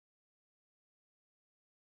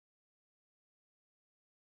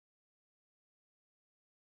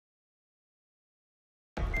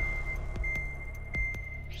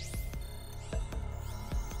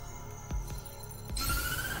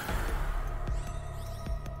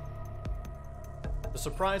The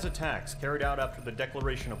surprise attacks carried out after the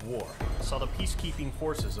declaration of war saw the peacekeeping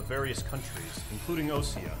forces of various countries, including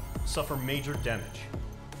Osea, suffer major damage.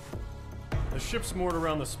 The ships moored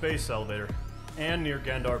around the space elevator and near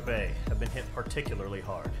Gandar Bay have been hit particularly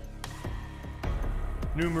hard.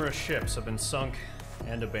 Numerous ships have been sunk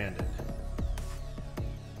and abandoned.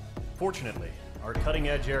 Fortunately, our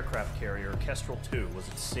cutting-edge aircraft carrier Kestrel II was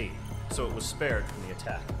at sea, so it was spared from the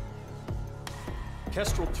attack.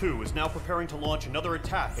 Kestrel II is now preparing to launch another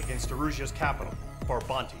attack against Erusia's capital,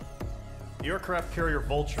 Barbanti. The aircraft carrier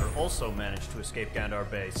Vulture also managed to escape Gandar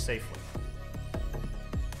Bay safely.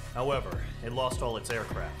 However, it lost all its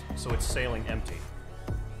aircraft, so it's sailing empty.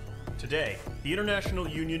 Today, the International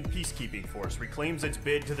Union Peacekeeping Force reclaims its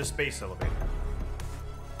bid to the space elevator.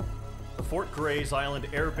 The Fort Gray's Island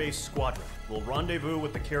Air Base Squadron will rendezvous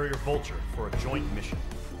with the carrier Vulture for a joint mission.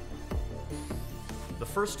 The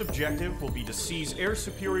first objective will be to seize air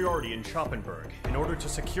superiority in Schoppenberg in order to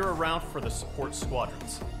secure a route for the support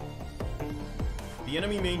squadrons. The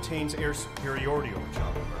enemy maintains air superiority over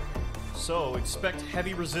Schoppenberg, so expect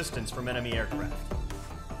heavy resistance from enemy aircraft.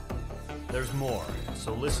 There's more,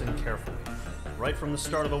 so listen carefully. Right from the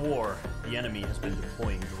start of the war, the enemy has been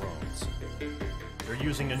deploying drones. They're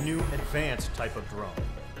using a new advanced type of drone.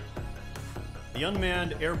 The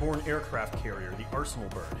unmanned airborne aircraft carrier, the Arsenal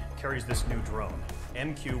Bird, carries this new drone,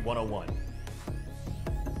 MQ-101.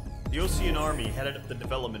 The Osean Army headed up the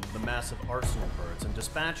development of the massive Arsenal Birds and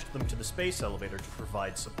dispatched them to the space elevator to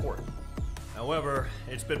provide support. However,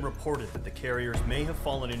 it's been reported that the carriers may have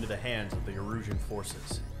fallen into the hands of the Erusian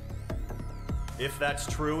forces. If that's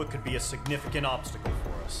true, it could be a significant obstacle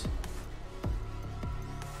for us.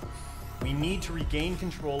 We need to regain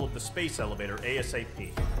control of the space elevator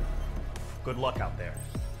ASAP. Good luck out there.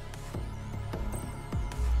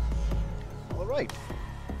 Alright.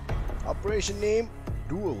 Operation name,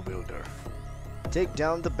 Dual Wielder. Take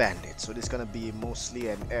down the bandits. So this is gonna be mostly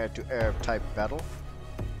an air-to-air type battle.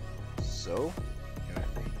 So,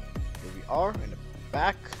 here we are in the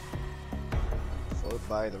back. Followed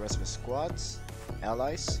by the rest of the squads,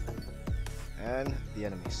 allies, and the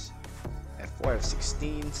enemies. F4,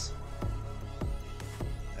 F-16s,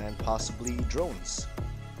 and possibly drones.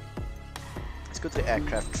 Let's go to the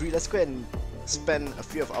aircraft tree. Let's go ahead and spend a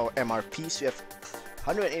few of our MRPs. We have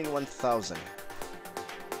 181,000.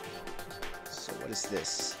 So what is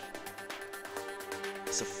this?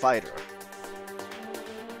 It's a fighter.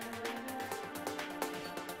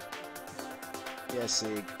 Yes,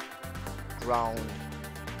 a ground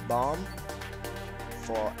bomb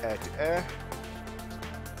for air-to-air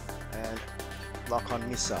and lock-on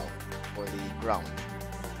missile for the ground.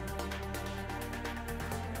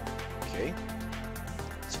 Okay,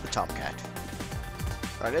 Super Tomcat.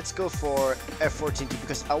 Alright, let's go for F-14T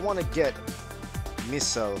because I want to get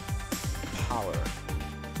missile power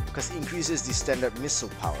because it increases the standard missile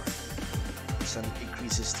power. This one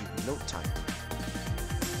increases the load time.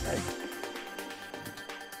 Right.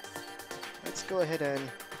 Let's go ahead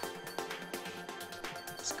and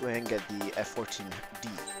get the F-14D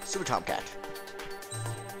Super Tomcat.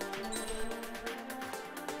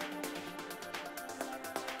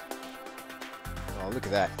 Oh, look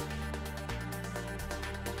at that.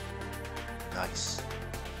 Nice.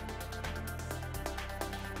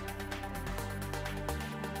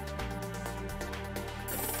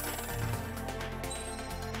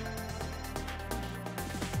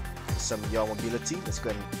 Some yaw mobility. Let's go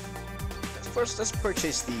ahead and first let's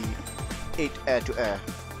purchase the 8 air-to-air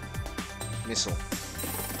missile.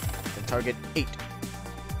 And target 8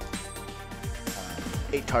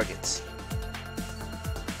 targets.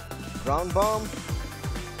 Ground bomb.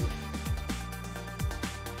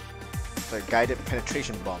 Sorry, guided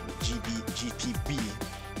penetration bomb, GPB.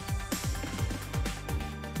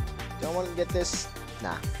 Do I want to get this?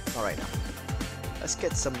 Nah, not right now. Let's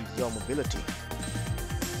get some yaw mobility.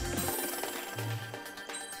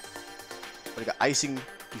 We got icing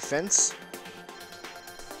defense,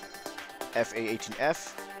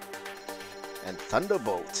 FA-18F, and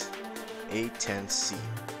Thunderbolt A-10C.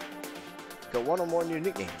 Got one or more new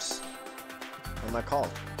nicknames. What am I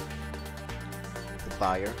called? The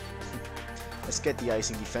Buyer. Let's get the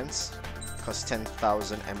icing defense. Costs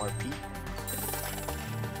 10,000 MRP.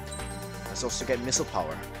 Let's also get missile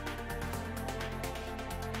power.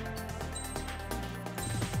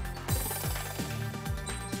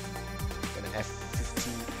 Get an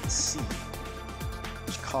F-15C,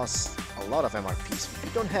 which costs a lot of MRPs, which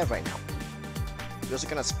we don't have right now. We're also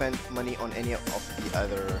gonna spend money on any of the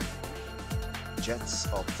other jets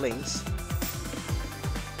or planes.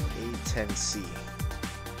 A-10C.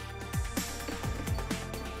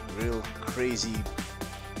 Real crazy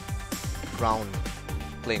ground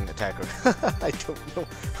plane attacker. I don't know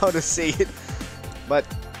how to say it, but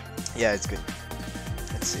yeah, it's good.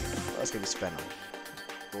 Let's see, what else can we spend on?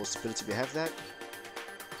 Those ability, we have that.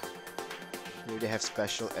 We already have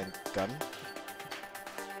special and gun.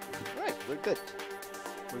 Right, we're good.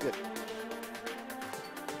 We're good.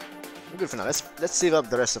 We're good for now. Let's save up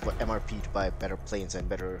the rest of our MRP to buy better planes and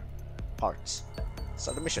better parts.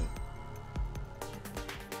 Start the mission.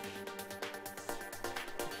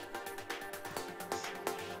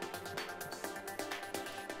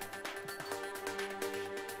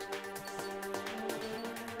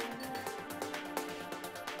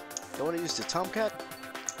 You want to use the Tomcat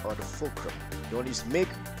or the Fulcrum? You want to use MiG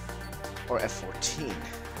or F-14?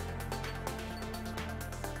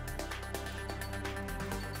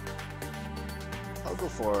 I'll go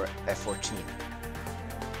for F-14.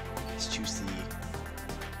 Let's choose the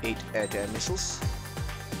 8 air-to-air missiles.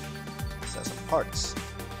 Let's have some parts.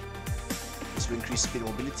 This will increase speed and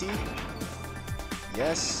mobility.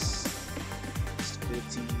 Yes.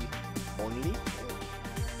 Stability only.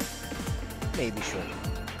 Maybe, sure.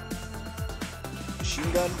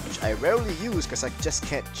 Machine gun, which I rarely use because I just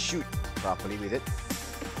can't shoot properly with it.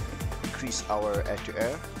 Increase our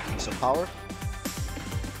air-to-air, some power.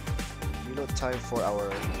 Reload time for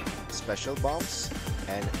our special bombs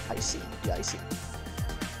and icing, the icing.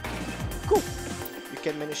 Cool. You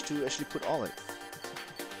can manage to actually put all in it.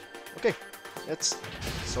 Okay, let's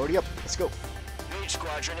sort it up. Let's go. Mage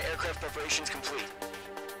Squadron, aircraft preparations complete.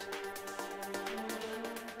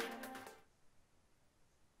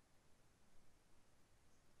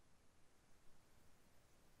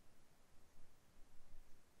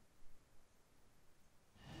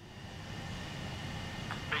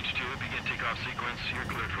 H2, begin takeoff sequence. You're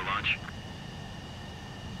cleared for launch.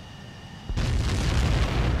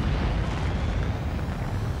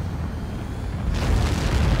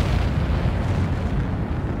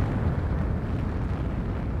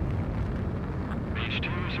 H2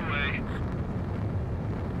 is away.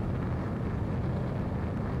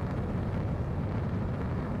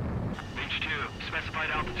 H2, specified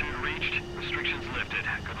altitude reached. Restrictions lifted.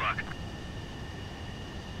 Good luck.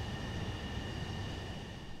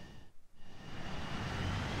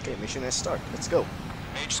 Okay, mission has start. Let's go.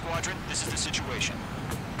 Mage Squadron, this is the situation.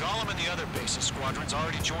 Gollum and the other bases squadrons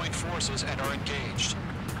already joined forces and are engaged.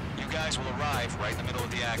 You guys will arrive right in the middle of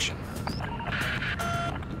the action.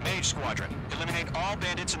 Mage Squadron, eliminate all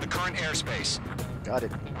bandits in the current airspace. Got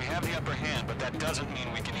it. We have the upper hand, but that doesn't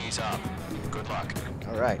mean we can ease up. Good luck.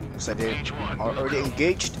 Alright, so they Mage 1, are already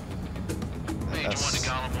engaged. Mage 1 to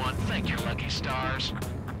Column 1, thank your lucky stars.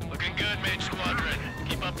 Looking good, Mage Squadron.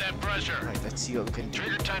 Keep up that pressure. Alright, let's see what we can do.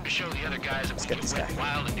 Trigger time to show the other guys that Let's we get can this wet guy.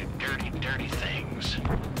 wild and do dirty, dirty things.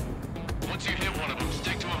 Once you hit one of them,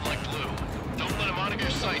 stick to him like glue. Don't let him out of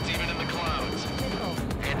your sights, even in the clouds.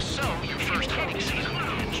 And so, your first hunting season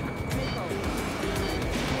begins.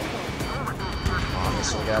 Oh,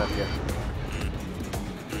 this will get out of here.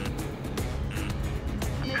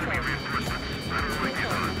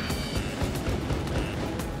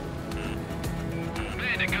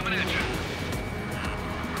 Bandit coming at you.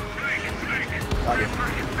 Got it.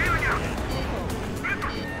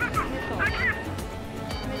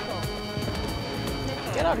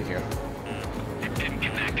 Get out of here. It didn't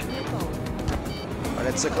connect. Alright,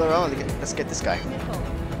 let's circle around. Let's get this guy.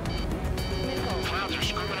 Clouds are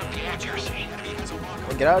screwing up the accuracy.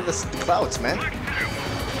 Well, get out of the clouds, man.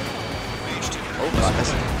 Oh god,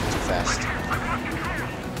 that's too fast.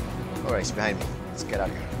 Alright, he's behind me. Let's get out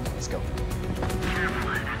of here. Let's go.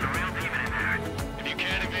 If you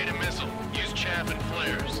can't evade a missile, use chaff and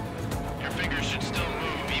flares. Your fingers should still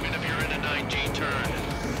move, even if you're in a 9G turn.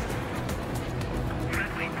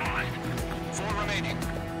 4 remaining.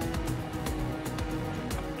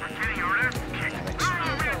 Damn it.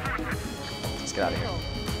 Let's get out of here.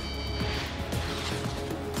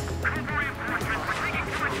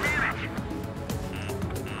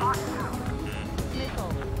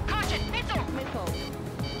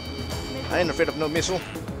 I ain't afraid of no missile.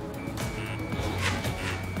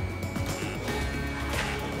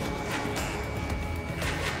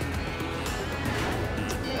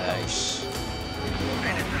 Nice.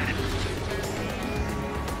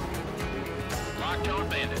 Locked on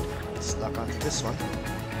bandit. Let's lock onto this one.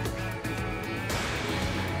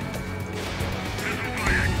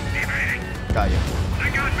 Got you.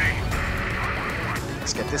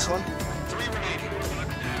 Let's get this one. 3 remaining.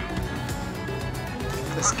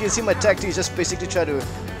 The skills him attack is just basically try to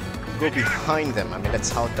go behind them. I mean, that's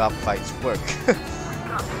how dogfights work.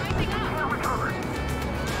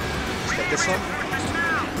 Let's get this one.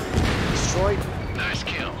 Destroyed. Nice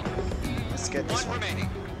kill. Let's get this 1 one. remaining.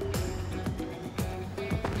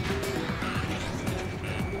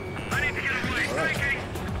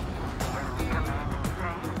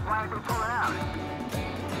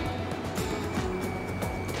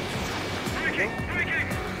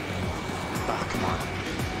 Ah, come on.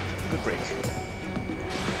 Good break.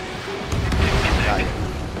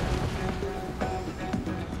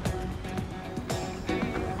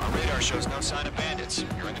 Our radar shows no sign of bandits.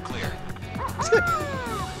 You're in the clear. It's good.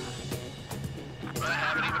 I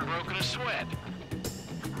haven't even broken a sweat.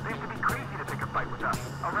 Seems to be crazy to pick a fight with us.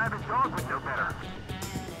 A rabid dog would know better.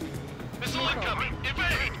 Missile incoming!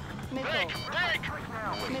 Evade! Break! Break!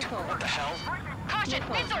 What the hell? Caution,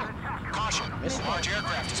 missile! Caution! Large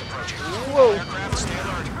aircraft is approaching. Whoa. All aircraft, stay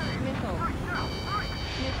alert. Missile.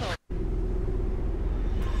 Missile.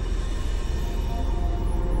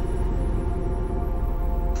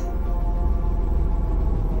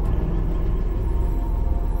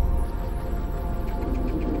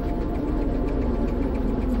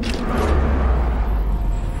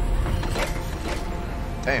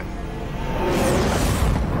 Damn.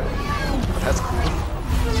 That's cool.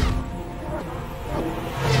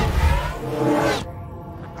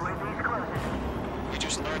 We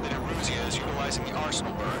just learned that Eruzia is utilizing the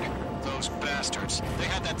Arsenal bird. Those bastards. They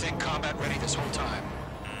had that thing combat ready this whole time.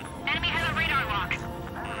 Enemy has a radar lock.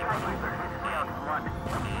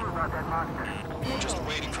 We're just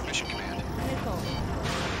waiting for mission command. Missile.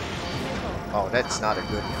 Missile. Oh, that's not a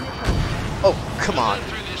good. Oh, come on.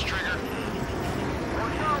 Through this trigger.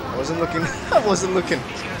 I wasn't looking. I wasn't looking.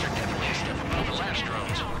 These guys are definitely a step above the last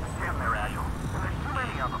drones. Damn, they're agile. There's too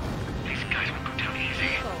many of them. These guys will go down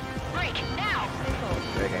easy. Break now. Missile.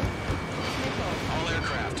 Okay, Missile. All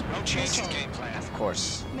aircraft. No change in game plan. of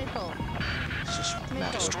course. Missile. It's just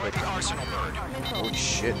matter of Destroy the Arsenal bird. Missile. holy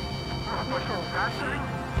shit. Missile.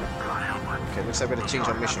 Okay, looks like we're gonna change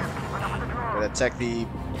our mission. We're gonna attack the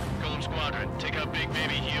Golem Squadron, take out Big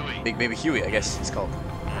Baby Huey. Big Baby Huey, I guess it's called.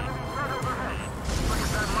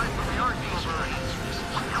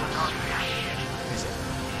 Is it?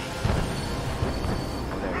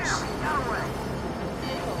 Oh, there it is.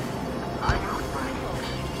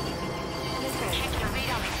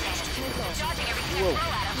 Whoa.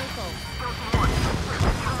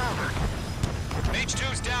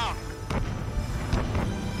 H2's down.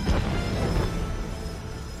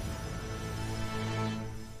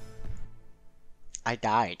 I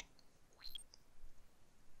died.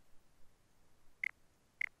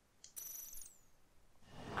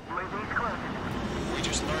 We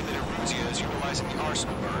just learned that Eruzia is utilizing the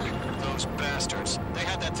Arsenal bird. Those bastards. They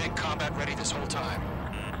had that thing combat ready this whole time.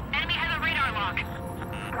 Enemy has a radar lock.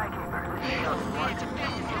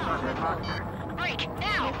 Break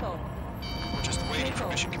now. We're just waiting for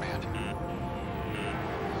mission command.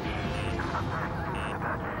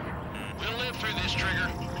 We'll live through this trigger.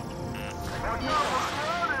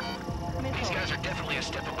 These guys are definitely a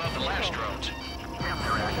step above the last drones. These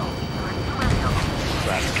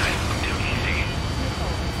guys will go down easy.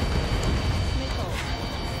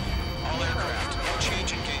 All aircraft. No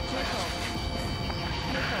change in game plan.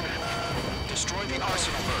 Destroy the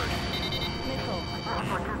Arsenal bird.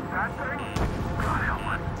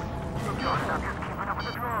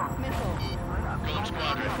 Golem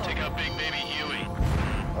Squadron, take out Big Baby Huey.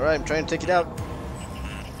 Alright, I'm trying to take it out.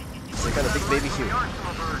 Take out a Big Baby Huey.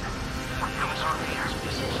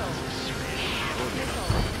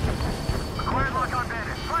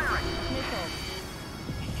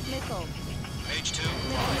 H2,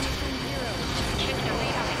 locked.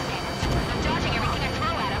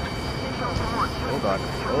 Oh god.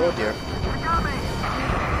 Oh dear.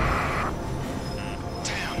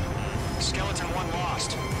 Damn. Skeleton 1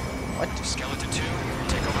 lost. What? Skeleton 2,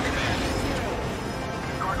 take over command.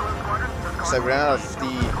 Because I ran out of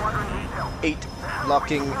the 8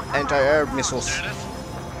 blocking anti-air missiles. Status?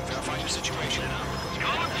 Verify your situation.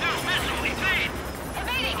 Golem 2, missile, evade!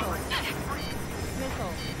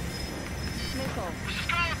 Missile. Missile. This is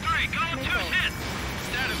Golem 3, Golem 2's hit!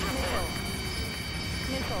 Status report.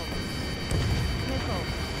 Missile. Missile.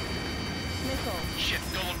 Missile. Shit,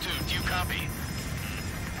 Golem 2, do you copy?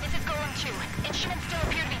 This is Golem 2. Instruments still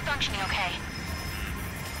appear to be functioning okay.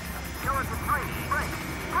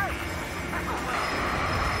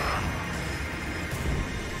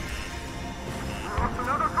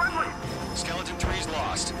 Skeleton 3's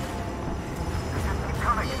lost.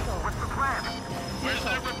 Where's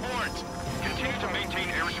that report? Continue to maintain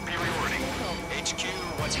air superiority. HQ,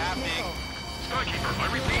 what's happening? Skykeeper, I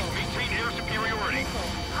repeat, maintain air superiority.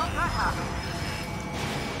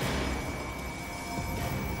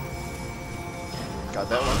 Got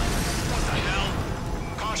that one. What the hell?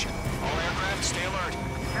 Caution. All aircraft, stay alert.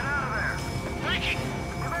 Breaking!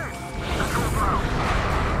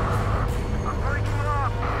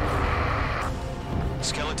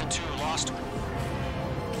 Skeleton 2 lost.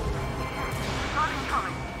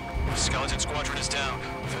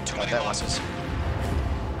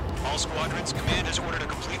 squadrons, command has ordered a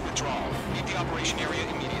complete withdrawal. Leave the operation area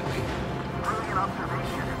immediately. Brilliant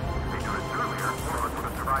observation. If they do it earlier, more of us would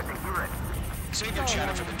have survived to hear it. Save your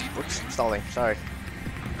chatter for the debrief. Oops, stalling. Sorry.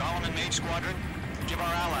 Golem and Mage Squadron, give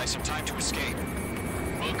our allies some time to escape.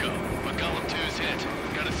 We'll go, but Golem 2's hit.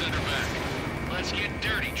 Gotta send her back. Let's get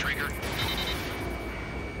dirty, Trigger.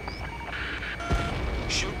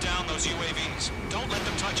 Shoot down those UAVs. Don't let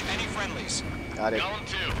them touch any friendlies. Got it. Golem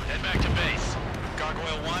 2, head back to base.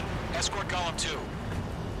 Gargoyle 1, escort Golem 2.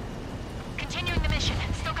 Continuing the mission.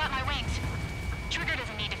 Still got my wings. Trigger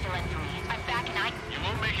doesn't need to fill in for me. I'm back and You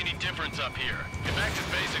won't make any difference up here. Get back to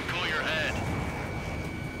base and cool your head.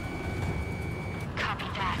 copy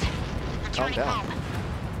that. Calm Returning down.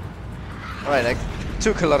 home. Alright, I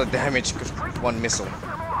took a lot of damage with one missile.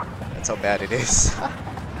 That's how bad it is.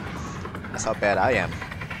 That's how bad I am.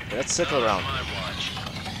 Okay, let's circle around My watch.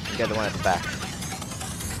 and get the one at the back.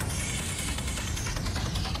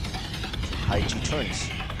 High G turns.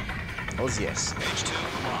 Oh yes. Mage 2,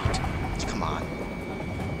 locked. Come on.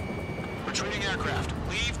 Retreating aircraft,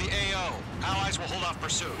 leave the AO. Allies will hold off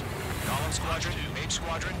pursuit. Golem Squadron, Mage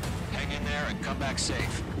Squadron, hang in there and come back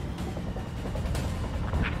safe.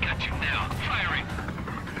 I've got you now. Firing.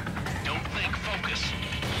 Don't think, focus.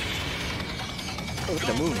 Oh, look at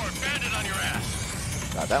the moon. Forward, bandit on your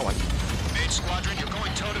ass. Got that one. Mage Squadron, you're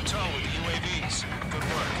going toe-to-toe with the UAVs. Good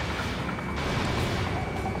work.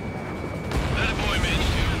 That a boy, Mage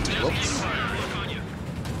 2. Whoops. There's fire. Look on you.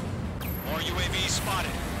 More UAVs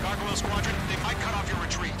spotted. Gargoyle Squadron, they might cut off your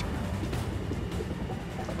retreat.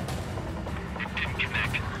 It didn't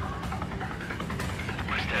connect.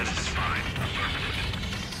 My status is fine. Affirmative.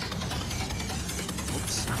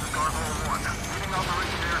 Oops. This is Gargoyle 1. Leading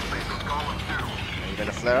operation airspace with Golem 2. Are you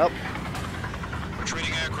gonna flare up?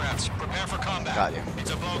 Retreating aircrafts, prepare for combat. Got you.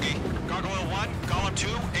 It's a bogey. Gargoyle 1, Golem 2,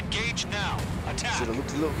 engage now. Attack. Should have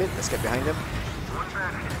looked a little bit. Let's get behind him. One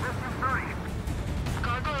bandit. Distance 30.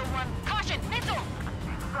 Gargoyle 1. Caution! Missile!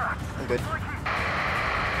 I'm good.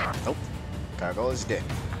 Nope. Gargoyle is dead.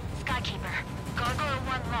 Skykeeper. Gargoyle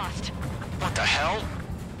 1 lost. What the hell?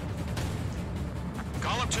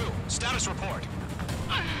 Golem 2, status report.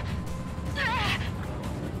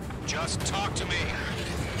 Just talk to me.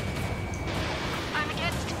 I'm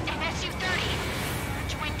against an SU-30.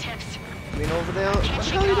 Twin tips. I mean, over there. What the Can't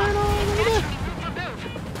shake hell are you it doing off. over It's there? actually move for move.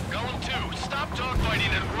 Golem 2, stop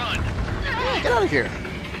dogfighting and run. Yeah, get out of here.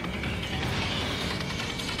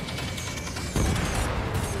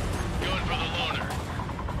 Going for the loner.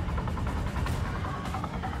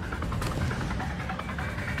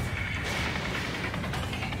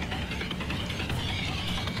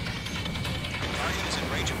 Target is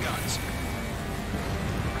in range of guns.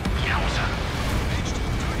 Yowza. Mage 2,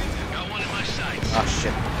 target down. Got one in my sights. Ah,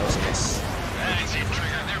 shit. That was a miss. That's it,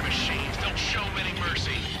 Trigger. They're machines. Don't show them any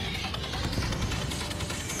mercy.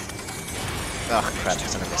 Ah, crap.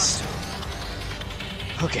 That's a miss.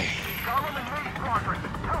 Okay. Golem and Mage Squadron.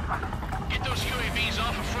 Help us. Get those UAVs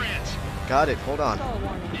off of France. Got it. Hold on.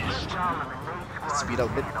 Golem and Mage Squadron. Speed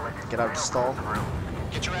up a bit. Get out of the stall.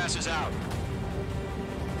 Get your asses out.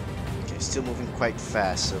 Okay, still moving quite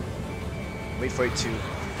fast, so wait for it to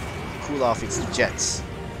cool off its jets.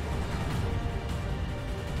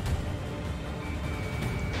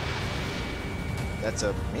 That's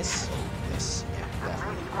a miss? Miss. Yeah,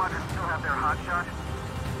 definitely. Mage Squadron still have their hot shot.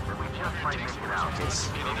 But we just might make it out. Okay,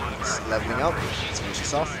 it's leveling up. Let's finish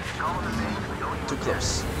this off. Golem and Mage, we owe you Too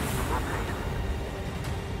close.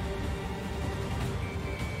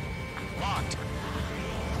 Locked.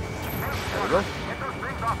 There we go. Get those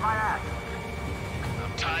things off my ass.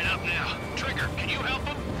 I'm tied up now. Trigger, can you help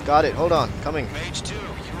them? Got it. Hold on. Coming. Mage 2,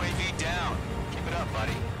 UAV down. Keep it up,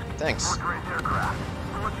 buddy. Thanks. Portrait aircraft.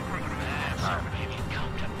 We'll let you take it easy this time. Baby,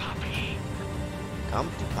 come to Puppy. Come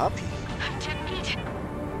to Puppy. Didn't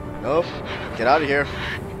need. Nope. Get out of here.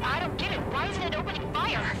 I don't get it. Why isn't it opening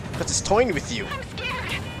fire? Because it's toying with you. I'm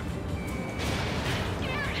scared.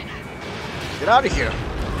 Get out of here.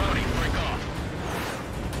 Brody, break off.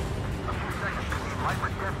 A few seconds to need light for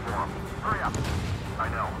death for 'em. Hurry up. I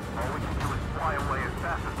know. All we can do is fly away as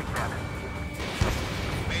fast as we can.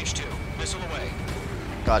 Mage 2, missile away.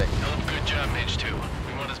 Got it. Tell them good job, Mage 2.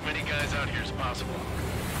 We want as many guys out here as possible.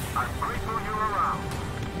 I'm grateful you're around.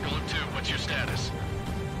 Golem 2, what's your status?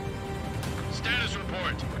 Status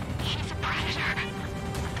report. He's a predator.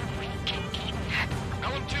 The weak and eaten.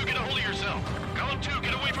 Golem 2, get a hold of yourself. Golem 2,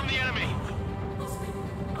 get away from the enemy.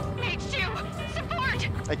 Mage 2, support!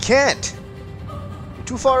 I can't. You're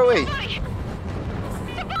too far away. Somebody!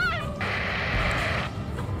 Support!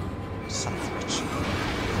 Son of a bitch.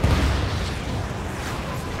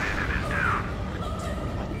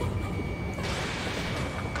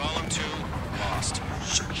 Golem 2,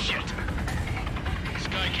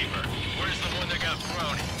 Skykeeper. Where's the one that got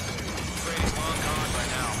thrown? Afraid he's long gone by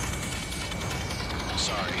now.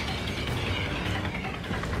 Sorry.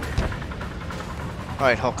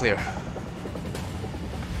 Alright, all clear.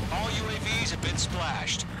 All UAVs have been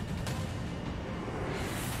splashed.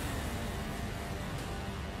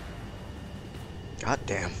 God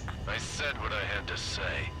damn. I said what I had to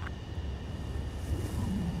say.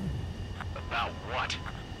 About what?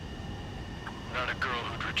 Not a girl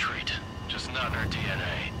who'd retreat. Just not in her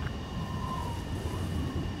DNA.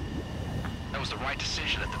 That was the right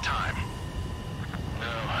decision at the time. No,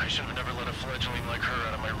 I should have never let a fledgling like her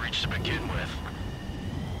out of my reach to begin with.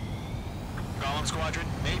 Golem Squadron,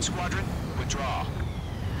 Main Squadron, withdraw.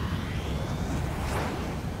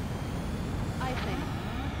 I think.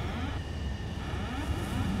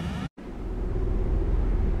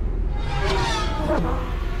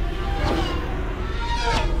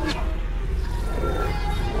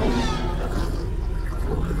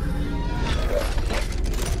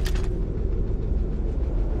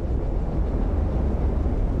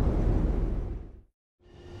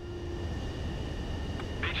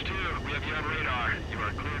 H2, we have you on radar. You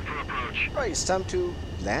are cleared for approach. Alright, it's time to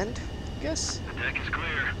land, I guess. The deck is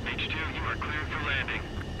clear. H2, you are cleared for landing.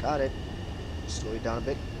 Got it. Slow it down a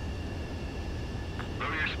bit.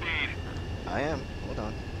 Lower your speed. I am. Hold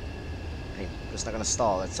on. Hey, it's not gonna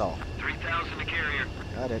stall, that's all. 3,000 to carrier.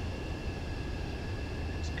 Got it.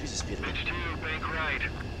 Let's increase the speed a bit. H2, bank right.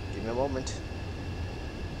 Give me a moment.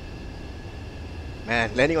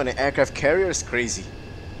 Man, landing on an aircraft carrier is crazy.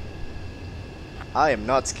 I am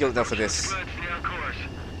not skilled enough for this. Stay on course.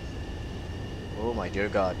 Oh my dear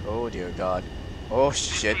god. Oh dear god. Oh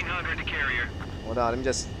shit. 1,500 to carrier. Hold on, let me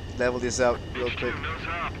just level this out real H2, quick. nose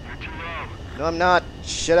up. You're too low. No, I'm not.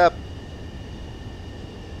 Shut up.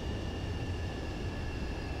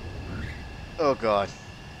 Oh god.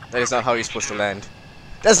 That is not how you're supposed to land.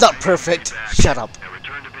 That's not perfect. Shut up. Now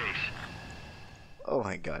return to base. Oh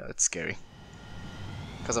my god, that's scary.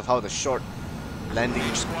 Because of how the short landing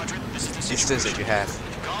Squadron, this is the distance that you have.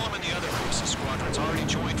 Golem and the other bases squadrons already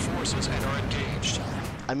joined forces and are engaged.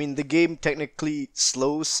 I mean, the game technically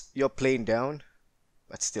slows your plane down,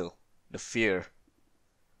 but still, the fear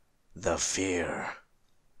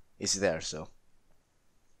is there, so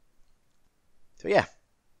yeah,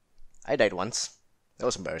 I died once. That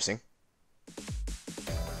was embarrassing.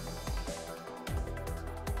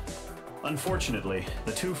 Unfortunately,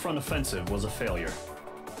 the two-front offensive was a failure.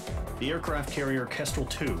 The aircraft carrier Kestrel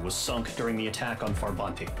II was sunk during the attack on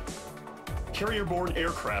Farbanti. Carrier-borne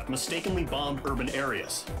aircraft mistakenly bombed urban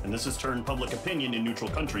areas, and this has turned public opinion in neutral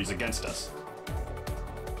countries against us.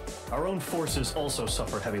 Our own forces also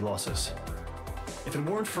suffered heavy losses. If it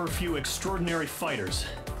weren't for a few extraordinary fighters,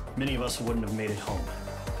 many of us wouldn't have made it home.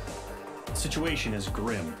 The situation is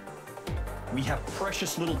grim. We have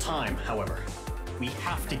precious little time, however. We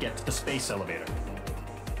have to get to the space elevator.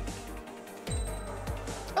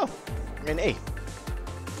 Oh, I'm in A.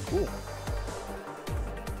 Cool.